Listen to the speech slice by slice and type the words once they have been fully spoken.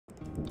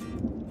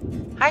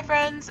Hi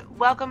friends,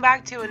 welcome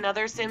back to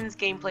another Sims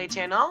gameplay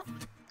channel.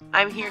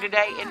 I'm here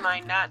today in my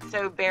Not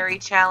So Berry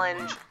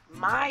challenge,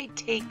 my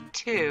take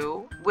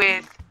 2,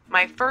 with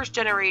my first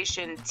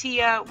generation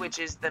Tia, which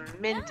is the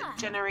mint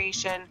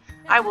generation.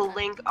 I will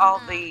link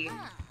all the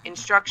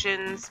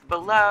instructions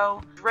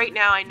below. Right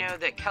now I know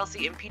that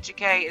Kelsey and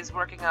Peachake is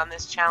working on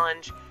this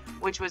challenge,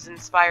 which was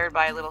inspired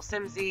by Little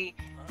Simsy,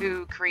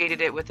 who created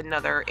it with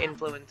another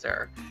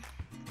influencer.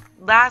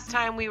 Last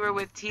time we were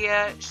with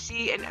Tia,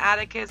 she and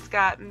Atticus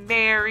got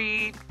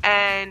married,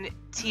 and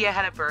Tia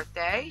had a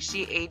birthday.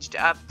 She aged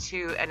up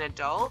to an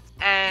adult,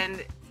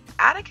 and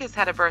Atticus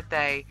had a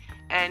birthday,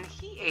 and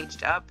he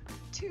aged up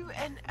to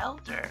an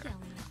elder.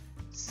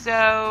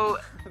 So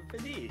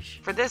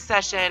for this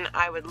session,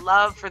 I would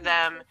love for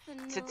them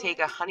to take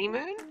a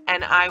honeymoon,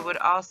 and I would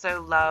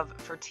also love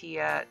for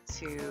Tia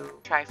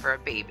to try for a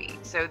baby.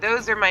 So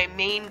those are my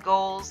main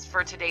goals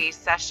for today's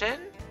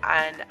session,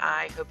 and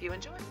I hope you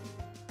enjoy.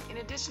 In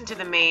addition to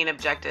the main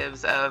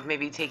objectives of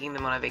maybe taking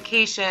them on a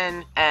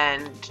vacation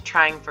and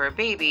trying for a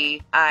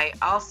baby, I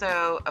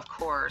also, of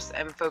course,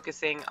 am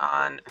focusing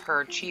on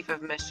her Chief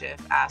of Mischief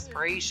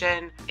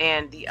aspiration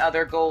and the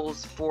other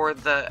goals for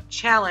the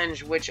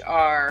challenge, which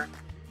are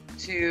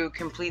to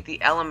complete the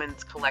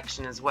elements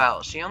collection as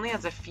well. She only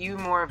has a few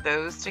more of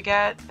those to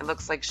get. It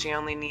looks like she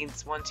only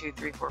needs 1, 2,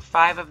 3, 4,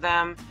 5 of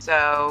them.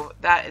 So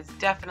that is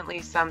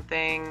definitely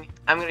something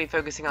I'm going to be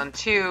focusing on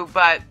too,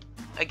 but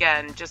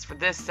again, just for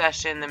this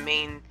session, the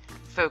main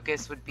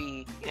focus would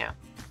be, a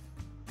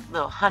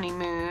little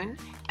honeymoon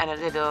and a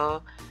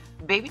little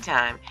baby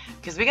time,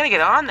 because we got to get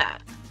on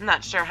that. I'm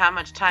not sure how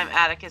much time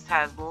Atticus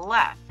has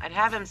left. I'd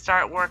have him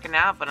start working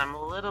out, but I'm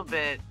a little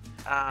bit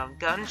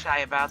gun shy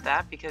about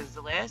that because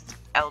the last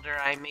elder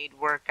I made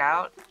work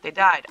out, they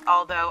died.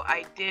 Although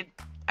I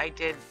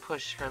did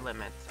push her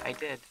limits. I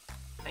did.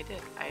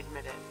 I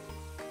admit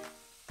it.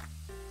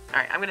 All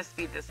right, I'm going to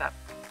speed this up.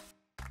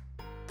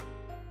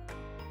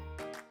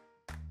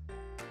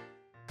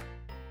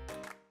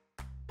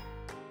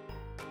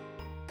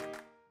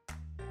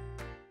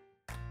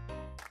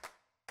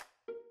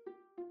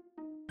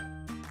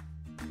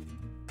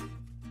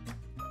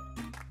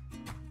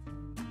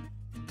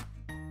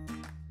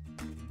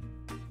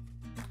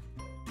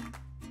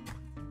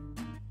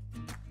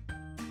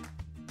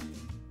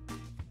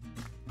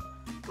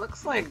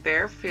 Looks like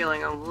they're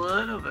feeling a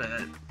little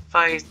bit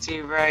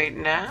feisty right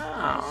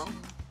now.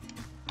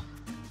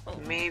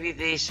 Maybe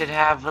they should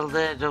have a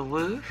little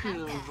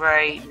woohoo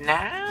right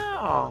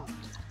now.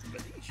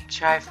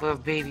 Try for a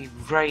baby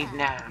right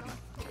now.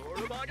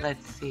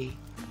 Let's see.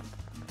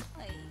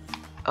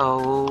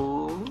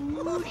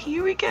 Oh,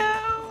 here we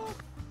go.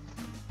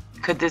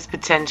 Could this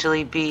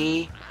potentially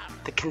be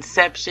the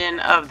conception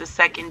of the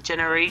second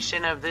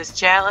generation of this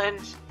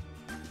challenge?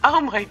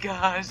 Oh my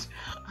gosh.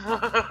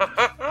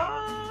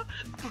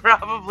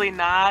 Probably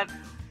not.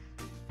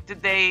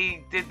 Did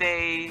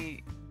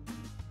they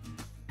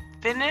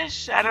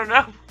finish? I don't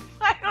know.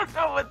 I don't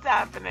know what's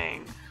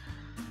happening.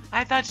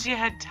 I thought she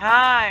had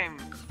time.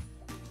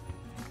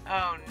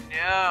 Oh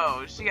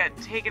no, she got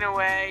taken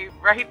away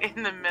right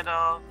in the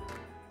middle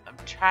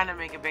of trying to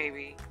make a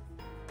baby.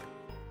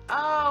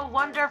 Oh,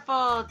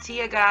 wonderful.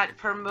 Tia got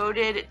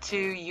promoted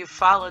to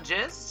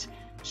ufologist.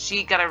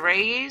 She got a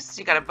raise,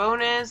 she got a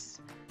bonus,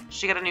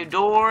 she got a new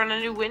door and a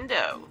new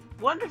window.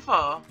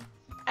 Wonderful.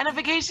 And a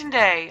vacation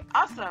day.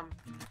 Awesome.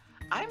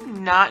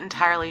 I'm not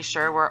entirely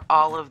sure where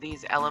all of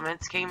these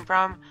elements came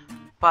from,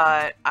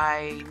 but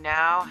I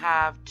now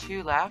have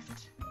 2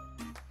 left.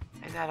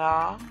 Is that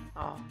all?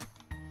 Oh,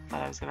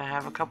 thought I was going to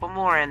have a couple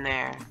more in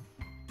there.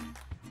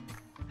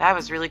 That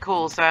was really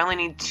cool. So I only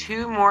need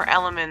 2 more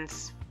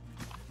elements.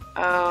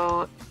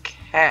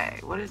 Okay,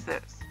 what is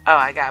this? Oh,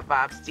 I got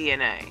Bob's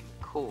DNA.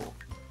 Cool.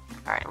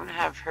 Alright, I'm going to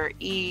have her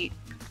eat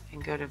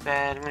and go to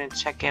bed. I'm going to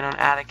check in on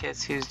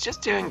Atticus, who's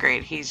just doing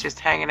great. He's just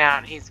hanging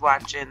out. He's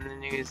watching the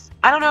news.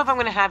 I don't know if I'm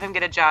going to have him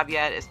get a job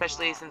yet,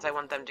 especially since I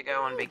want them to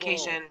go on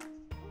vacation.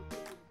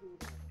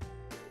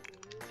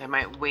 I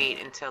might wait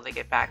until they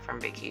get back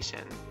from vacation.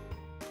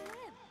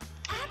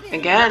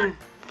 Again,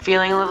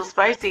 feeling a little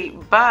spicy,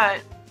 but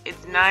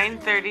it's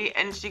 9:30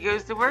 and she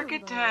goes to work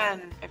at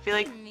 10. I feel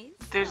like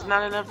there's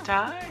not enough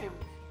time.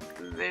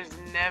 There's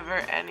never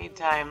any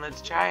time. Let's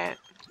try it.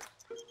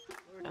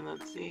 And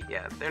let's see.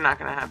 Yeah, they're not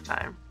gonna have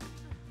time.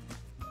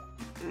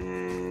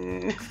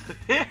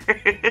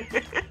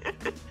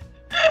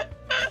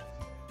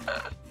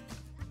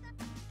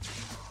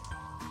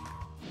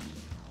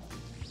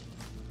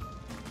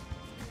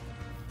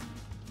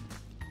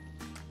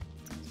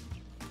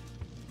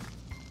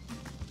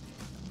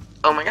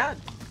 Oh my god.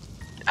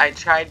 I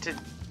tried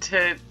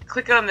to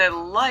click on the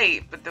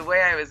light, but the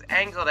way I was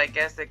angled, I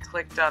guess it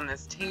clicked on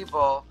this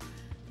table.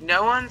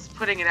 No one's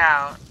putting it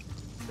out,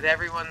 but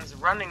everyone's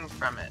running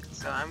from it.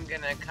 So I'm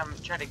gonna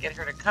try to get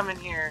her to come in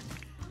here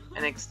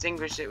and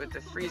extinguish it with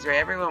the freeze ray.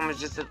 Everyone was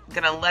just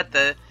gonna let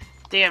the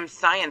damn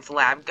science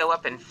lab go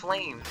up in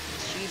flames.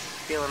 She's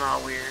feeling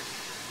all weird.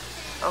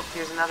 Oh,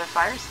 here's another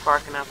fire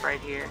sparking up right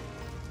here.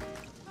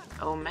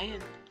 Oh man,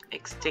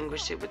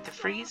 extinguish it with the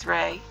freeze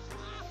ray.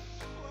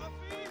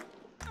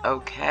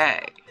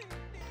 Okay.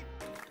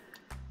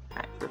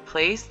 Alright,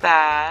 replace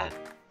that.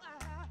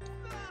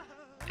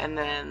 And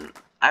then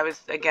I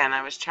was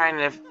trying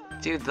to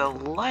do the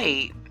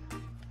light,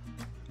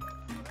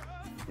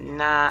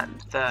 not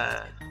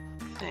the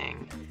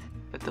thing.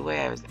 But the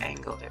way I was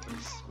angled, it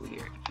was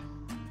weird.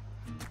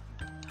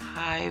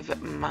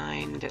 Hive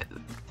mind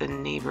the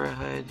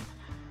neighborhood.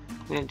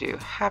 I'm gonna do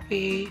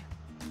happy.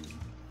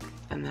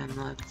 And then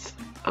let's...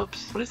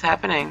 Oops, what is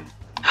happening?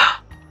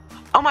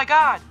 Oh my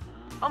god!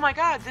 Oh my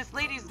god, this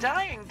lady's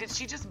dying. Did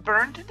she just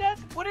burn to death?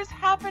 What is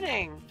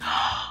happening?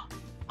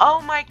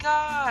 Oh my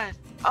god!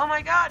 Oh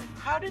my god,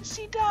 how did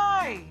she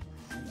die?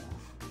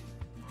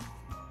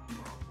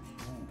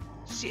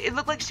 It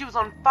looked like she was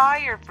on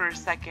fire for a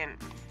second.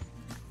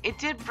 It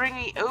did bring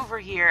me over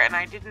here and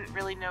I didn't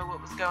really know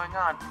what was going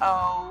on.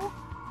 Oh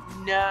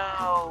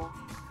no.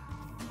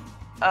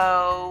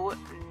 Oh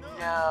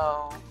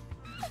no.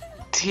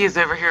 Tia's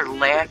over here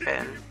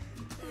laughing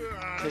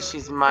because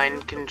she's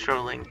mind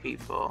controlling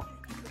people.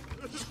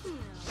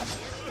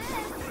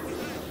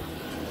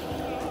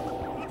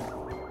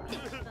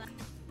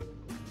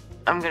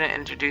 I'm gonna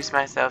introduce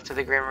myself to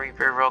the Grim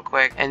Reaper real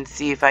quick and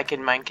see if I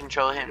can mind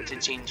control him to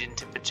change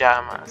into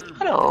pajamas.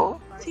 Hello,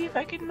 see if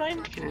I can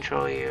mind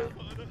control you.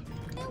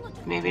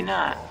 Maybe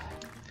not.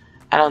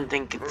 I don't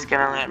think it's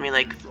gonna let me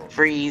like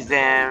freeze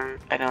him.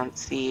 I don't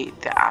see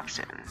the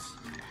option.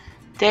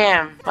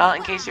 Damn, well,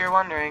 in case you're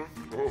wondering,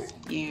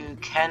 you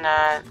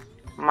cannot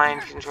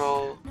mind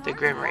control the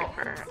Grim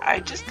Reaper.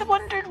 I just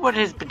wondered what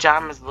his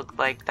pajamas looked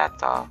like,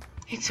 that's all.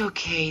 It's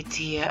okay,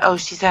 Tia. Oh,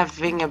 she's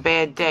having a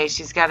bad day.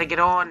 She's got to get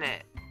on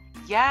it.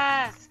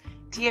 Yes!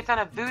 Tia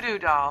found a voodoo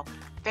doll.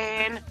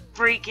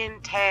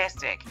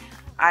 Fan-freaking-tastic.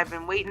 I've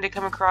been waiting to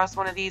come across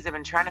one of these. I've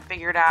been trying to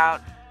figure it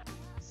out.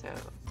 So,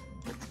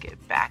 let's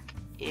get back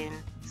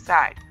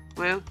inside.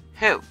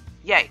 Woo-hoo.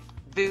 Yay.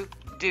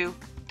 Voodoo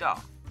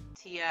doll.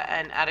 Tia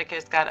and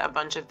Atticus got a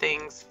bunch of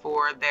things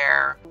for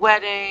their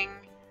wedding.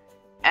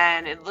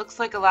 And it looks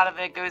like a lot of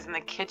it goes in the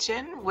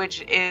kitchen,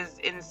 which is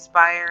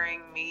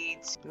inspiring me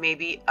to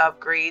maybe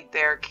upgrade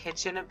their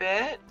kitchen a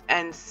bit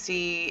and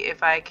see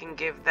if I can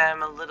give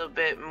them a little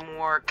bit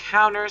more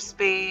counter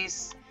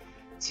space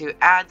to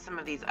add some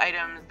of these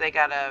items. They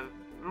got a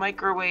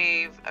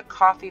microwave, a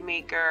coffee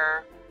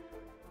maker.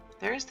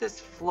 There's this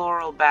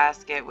floral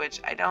basket,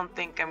 which I don't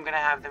think I'm going to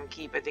have them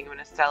keep. I think I'm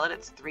going to sell it.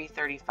 It's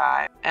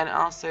 $3.35. And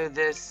also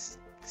this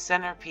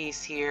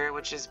centerpiece here,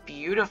 which is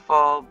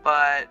beautiful,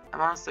 but I'm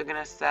also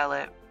gonna sell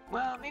it.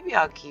 Well, maybe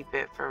I'll keep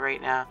it for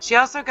right now. She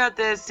also got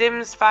this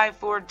Sims 5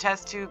 Ford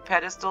test tube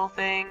pedestal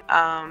thing.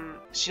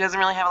 She doesn't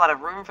really have a lot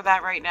of room for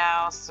that right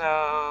now,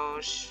 so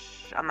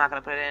I'm not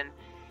gonna put it in.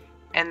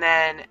 And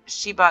then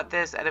she bought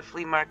this at a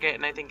flea market,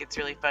 and I think it's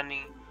really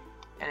funny,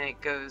 and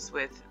it goes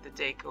with the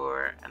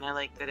decor, and I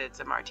like that it's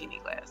a martini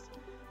glass.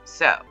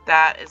 So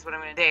that is what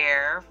I'm going to do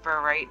there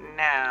for right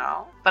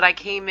now. But I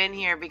came in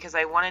here because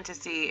I wanted to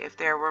see if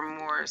there were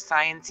more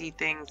science-y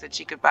things that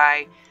she could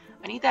buy.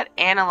 I need that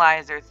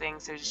analyzer thing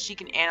so she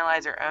can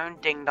analyze her own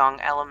ding-dong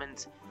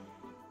elements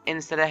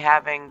instead of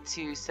having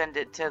to send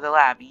it to the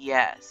lab.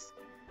 Yes,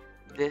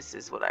 this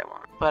is what I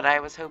want. But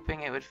I was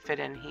hoping it would fit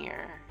in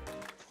here.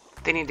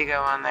 They need to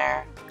go on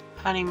their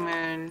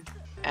honeymoon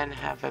and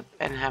have a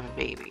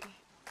baby.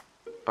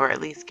 Or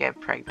at least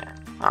get pregnant.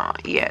 Oh,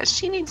 yeah,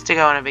 she needs to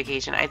go on a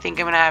vacation. I think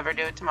I'm going to have her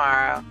do it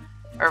tomorrow.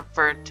 Or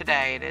for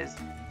today. It is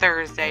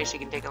Thursday. She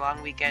can take a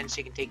long weekend.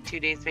 She can take 2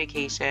 days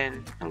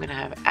vacation. I'm going to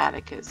have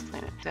Atticus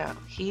plan it. So,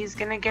 he's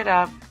going to get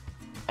up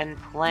and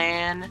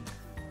plan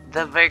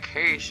the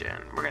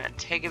vacation. We're going to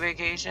take a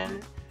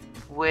vacation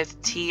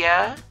with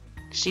Tia.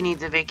 She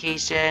needs a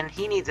vacation.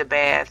 He needs a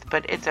bath,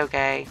 but it's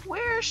okay.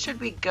 Where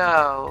should we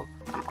go?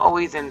 I'm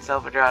always in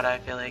Silverado, I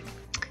feel like.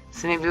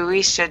 So maybe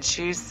we should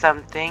choose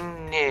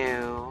something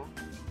new.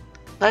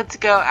 Let's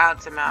go out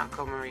to Mount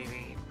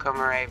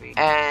Komorebi.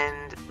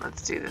 And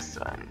let's do this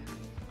one.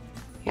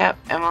 Yep,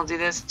 and we'll do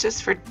this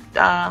just for,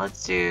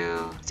 let's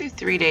do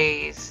 3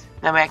 days.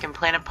 That way I can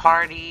plan a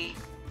party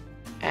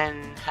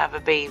and have a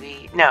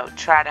baby. No,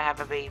 try to have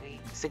a baby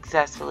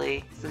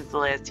successfully, since the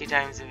last 2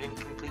 times have been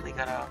completely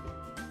cut off.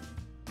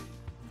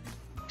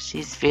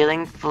 She's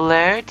feeling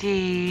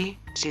flirty.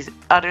 She's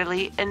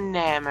utterly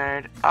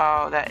enamored.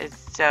 Oh, that is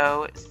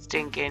so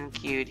stinking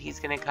cute. He's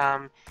gonna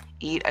come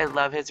eat. I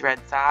love his Red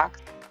Sox.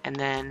 And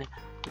then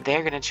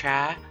they're gonna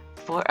try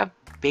for a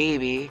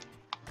baby.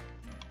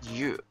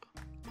 Yeah.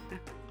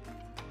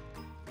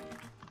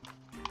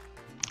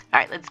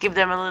 Alright, let's give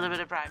them a little bit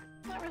of pride.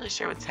 I'm not really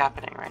sure what's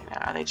happening right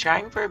now. Are they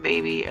trying for a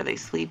baby? Are they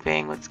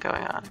sleeping? What's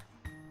going on?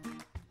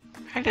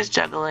 They're just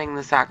juggling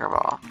the soccer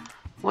ball.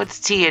 What's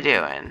Tia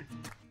doing?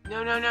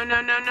 No, no, no,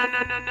 no, no, no,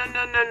 no, no, no,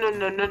 no, no,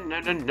 no, no, no,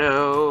 no,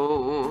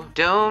 no.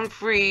 Don't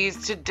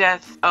freeze to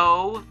death.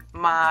 Oh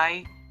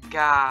my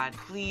god.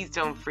 Please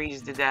don't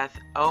freeze to death.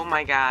 Oh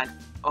my god.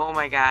 Oh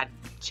my god.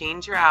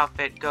 Change your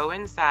outfit. Go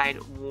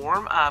inside.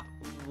 Warm up.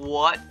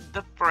 What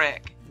the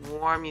frick?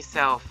 Warm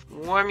yourself.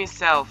 Warm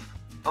yourself.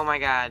 Oh my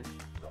god.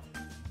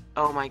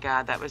 Oh my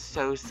god, that was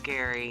so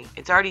scary.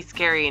 It's already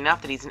scary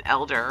enough that he's an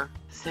elder.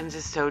 Sims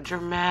is so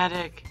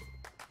dramatic.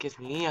 Gives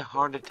me a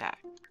heart attack.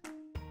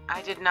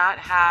 I did not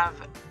have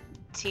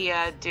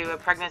Tia do a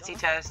pregnancy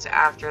test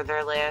after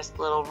their last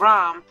little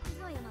romp,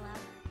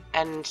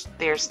 and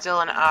there's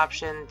still an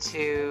option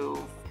to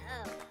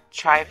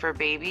try for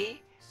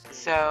baby,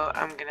 so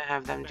I'm gonna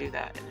have them do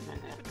that in a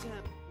minute.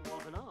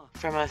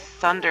 From a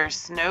thunder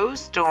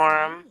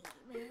snowstorm.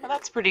 Well,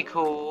 that's pretty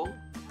cool.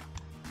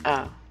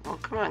 Oh, well,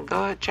 come on,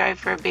 go ahead, try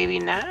for a baby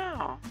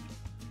now.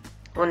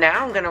 Well,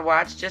 now I'm gonna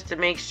watch just to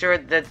make sure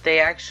that they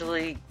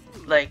actually,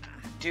 like,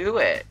 do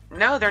it.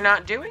 No, they're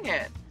not doing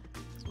it.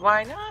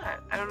 Why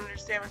not? I don't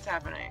understand what's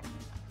happening.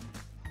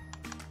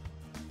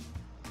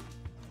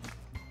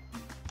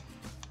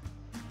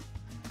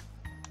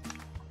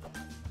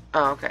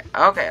 Oh, okay.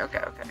 Okay.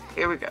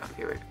 Here we go.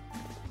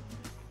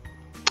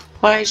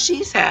 Why is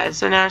she sad?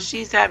 So now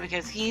she's sad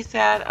because he's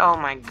sad? Oh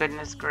my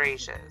goodness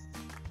gracious.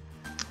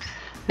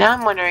 Now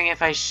I'm wondering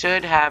if I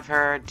should have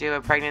her do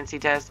a pregnancy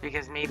test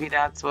because maybe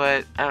that's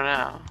what, I don't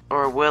know.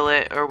 Or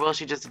will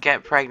she just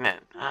get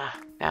pregnant? Now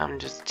I'm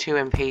just too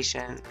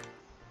impatient.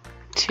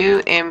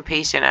 Too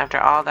impatient after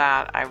all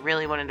that. I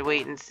really wanted to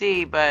wait and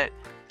see, but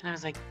and I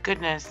was like,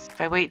 goodness, if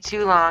I wait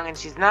too long and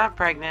she's not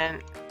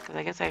pregnant, because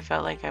I guess I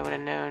felt like I would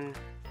have known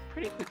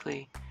pretty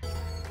quickly.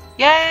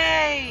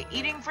 Yay!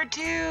 Eating for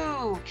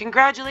 2!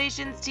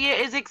 Congratulations, Tia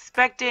is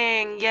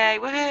expecting! Yay,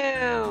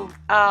 woohoo!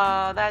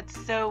 Oh,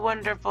 that's so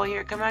wonderful.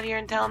 Here, come out here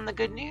and tell him the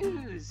good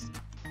news.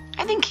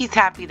 I think he's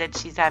happy that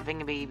she's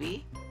having a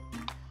baby.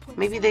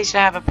 Maybe they should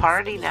have a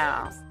party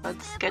now.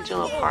 Let's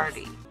schedule a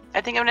party. I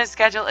think I'm going to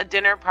schedule a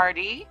dinner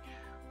party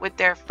with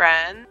their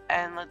friends.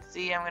 And let's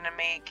see, I'm going to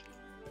make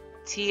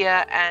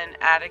Tia and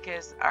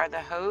Atticus are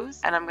the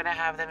hosts. And I'm going to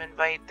have them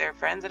invite their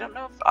friends. I don't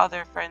know if all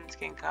their friends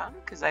can come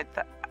because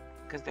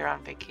they're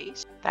on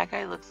vacation. That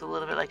guy looks a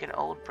little bit like an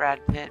old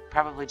Brad Pitt,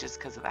 probably just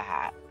because of the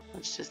hat.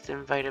 Let's just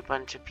invite a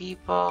bunch of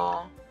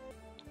people.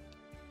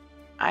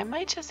 I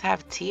might just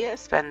have Tia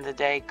spend the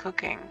day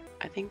cooking.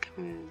 I think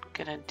I'm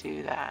going to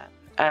do that.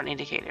 I don't need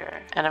to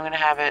cater. And I'm going to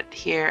have it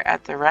here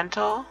at the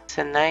rental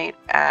tonight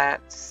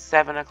at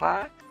 7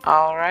 o'clock.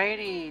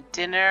 Alrighty,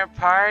 dinner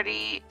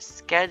party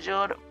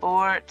scheduled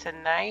for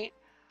tonight.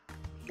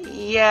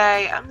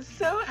 Yay, I'm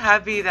so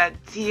happy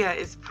that Tia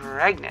is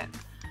pregnant.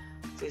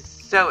 This is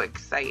so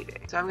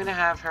exciting. So I'm going to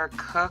have her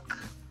cook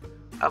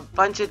a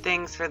bunch of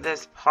things for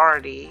this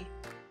party.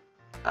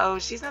 Oh,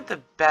 she's not the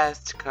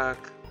best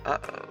cook.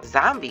 Uh-oh.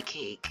 Zombie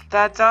cake.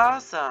 That's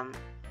awesome.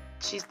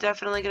 She's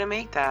definitely going to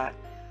make that.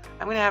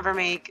 I'm going to have her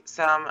make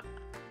some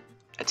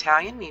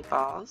Italian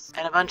meatballs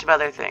and a bunch of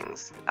other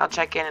things. I'll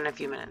check in a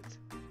few minutes.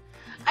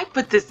 I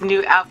put this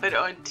new outfit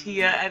on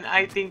Tia and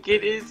I think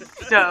it is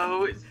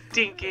so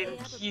stinking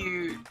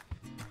cute.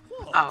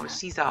 Oh,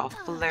 she's all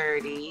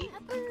flirty.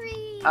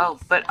 Oh,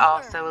 but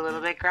also a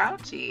little bit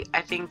grouchy.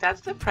 I think that's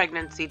the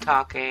pregnancy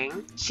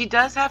talking. She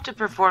does have to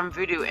perform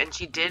voodoo and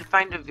she did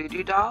find a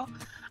voodoo doll.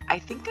 I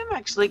think I'm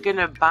actually going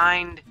to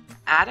bind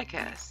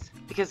Atticus.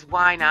 Because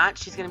why not?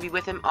 She's going to be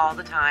with him all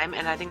the time,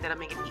 and I think that'll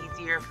make it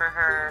easier for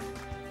her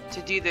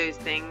to do those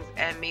things.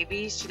 And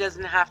maybe she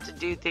doesn't have to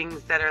do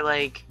things that are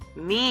like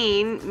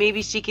mean.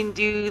 Maybe she can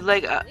do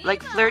like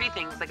flirty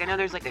things. Like I know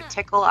there's like a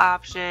tickle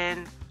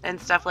option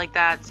and stuff like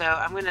that. So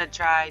I'm going to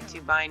try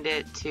to bind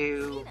it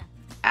to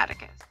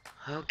Atticus.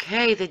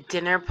 Okay, the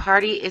dinner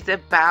party is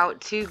about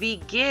to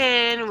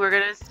begin. We're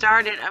going to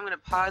start it. I'm going to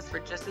pause for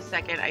just a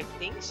second. I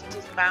think she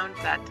just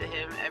bounced that to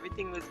him.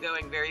 Everything was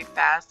going very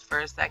fast for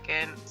a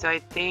second. So I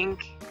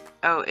think,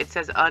 oh, it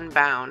says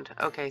unbound.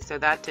 Okay, so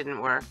that didn't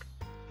work.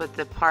 But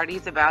the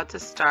party's about to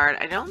start.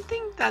 I don't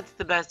think that's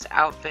the best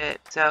outfit.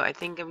 So I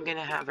think I'm going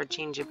to have her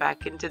change it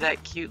back into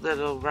that cute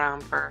little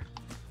romper.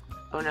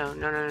 Oh,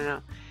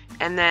 no.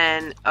 And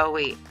then, oh,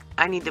 wait.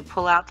 I need to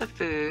pull out the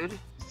food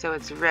so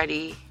it's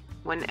ready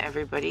when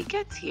everybody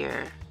gets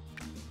here.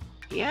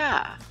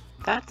 Yeah,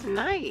 that's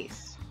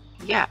nice.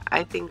 Yeah,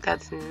 I think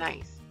that's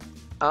nice.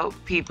 Oh,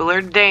 people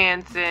are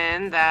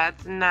dancing.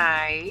 That's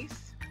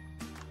nice.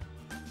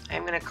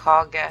 I'm gonna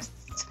call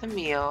guests to the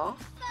meal.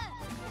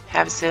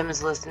 Have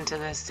Sims listen to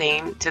this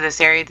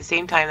area at the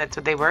same time. That's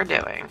what they were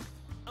doing.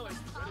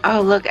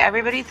 Oh, look,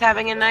 everybody's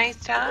having a nice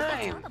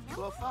time.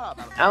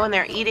 Oh, and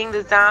they're eating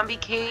the zombie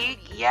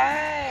cake.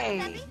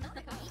 Yay!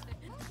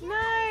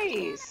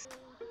 Nice.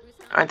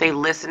 Aren't they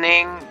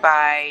listening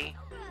by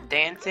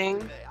dancing?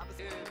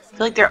 I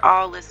feel like they're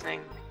all listening.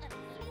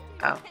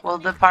 Oh, well,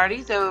 the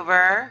party's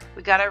over.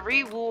 We got a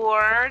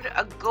reward,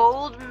 a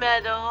gold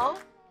medal.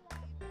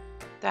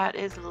 That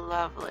is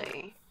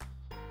lovely.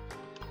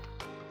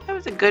 That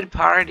was a good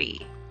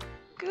party.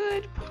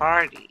 Good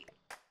party.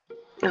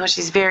 Oh,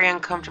 she's very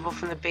uncomfortable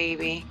from the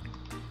baby.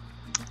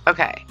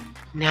 Okay,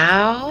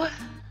 now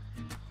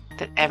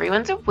that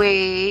everyone's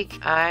awake,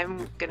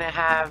 I'm gonna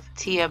have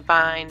Tia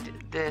bind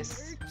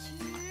this.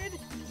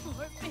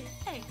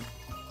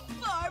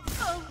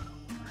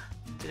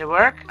 Did it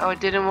work? Oh, it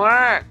didn't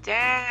work.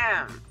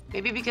 Damn.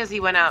 Maybe because he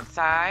went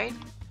outside.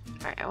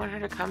 Alright, I want her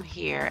to come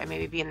here and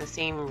maybe be in the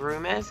same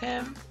room as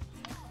him.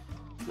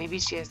 Maybe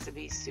she has to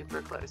be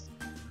super close.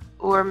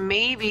 Or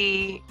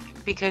maybe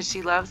because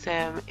she loves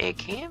him. It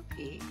can't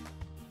be.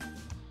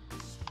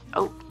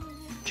 Oh,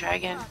 try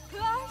again.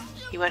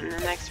 He went in the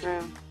next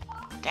room.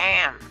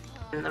 Damn.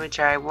 Let me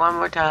try one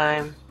more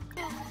time.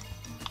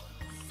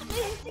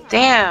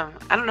 Damn.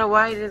 I don't know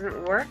why it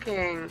isn't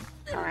working.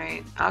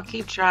 Alright, I'll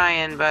keep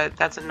trying, but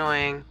that's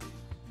annoying.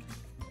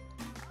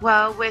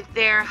 Well, with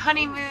their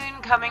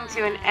honeymoon coming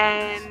to an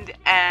end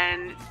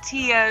and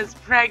Tia's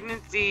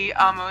pregnancy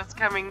almost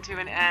coming to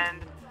an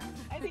end,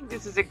 I think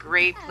this is a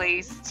great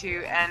place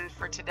to end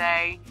for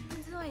today.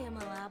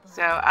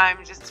 So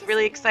I'm just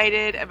really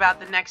excited about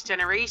the next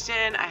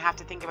generation. I have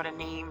to think about a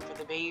name for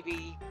the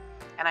baby,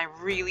 and I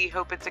really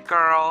hope it's a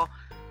girl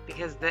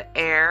because the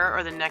heir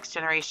or the next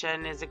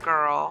generation is a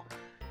girl.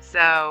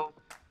 So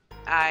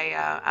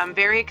I'm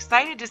very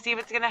excited to see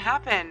what's going to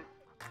happen.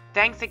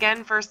 Thanks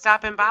again for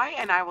stopping by,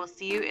 and I will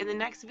see you in the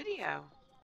next video.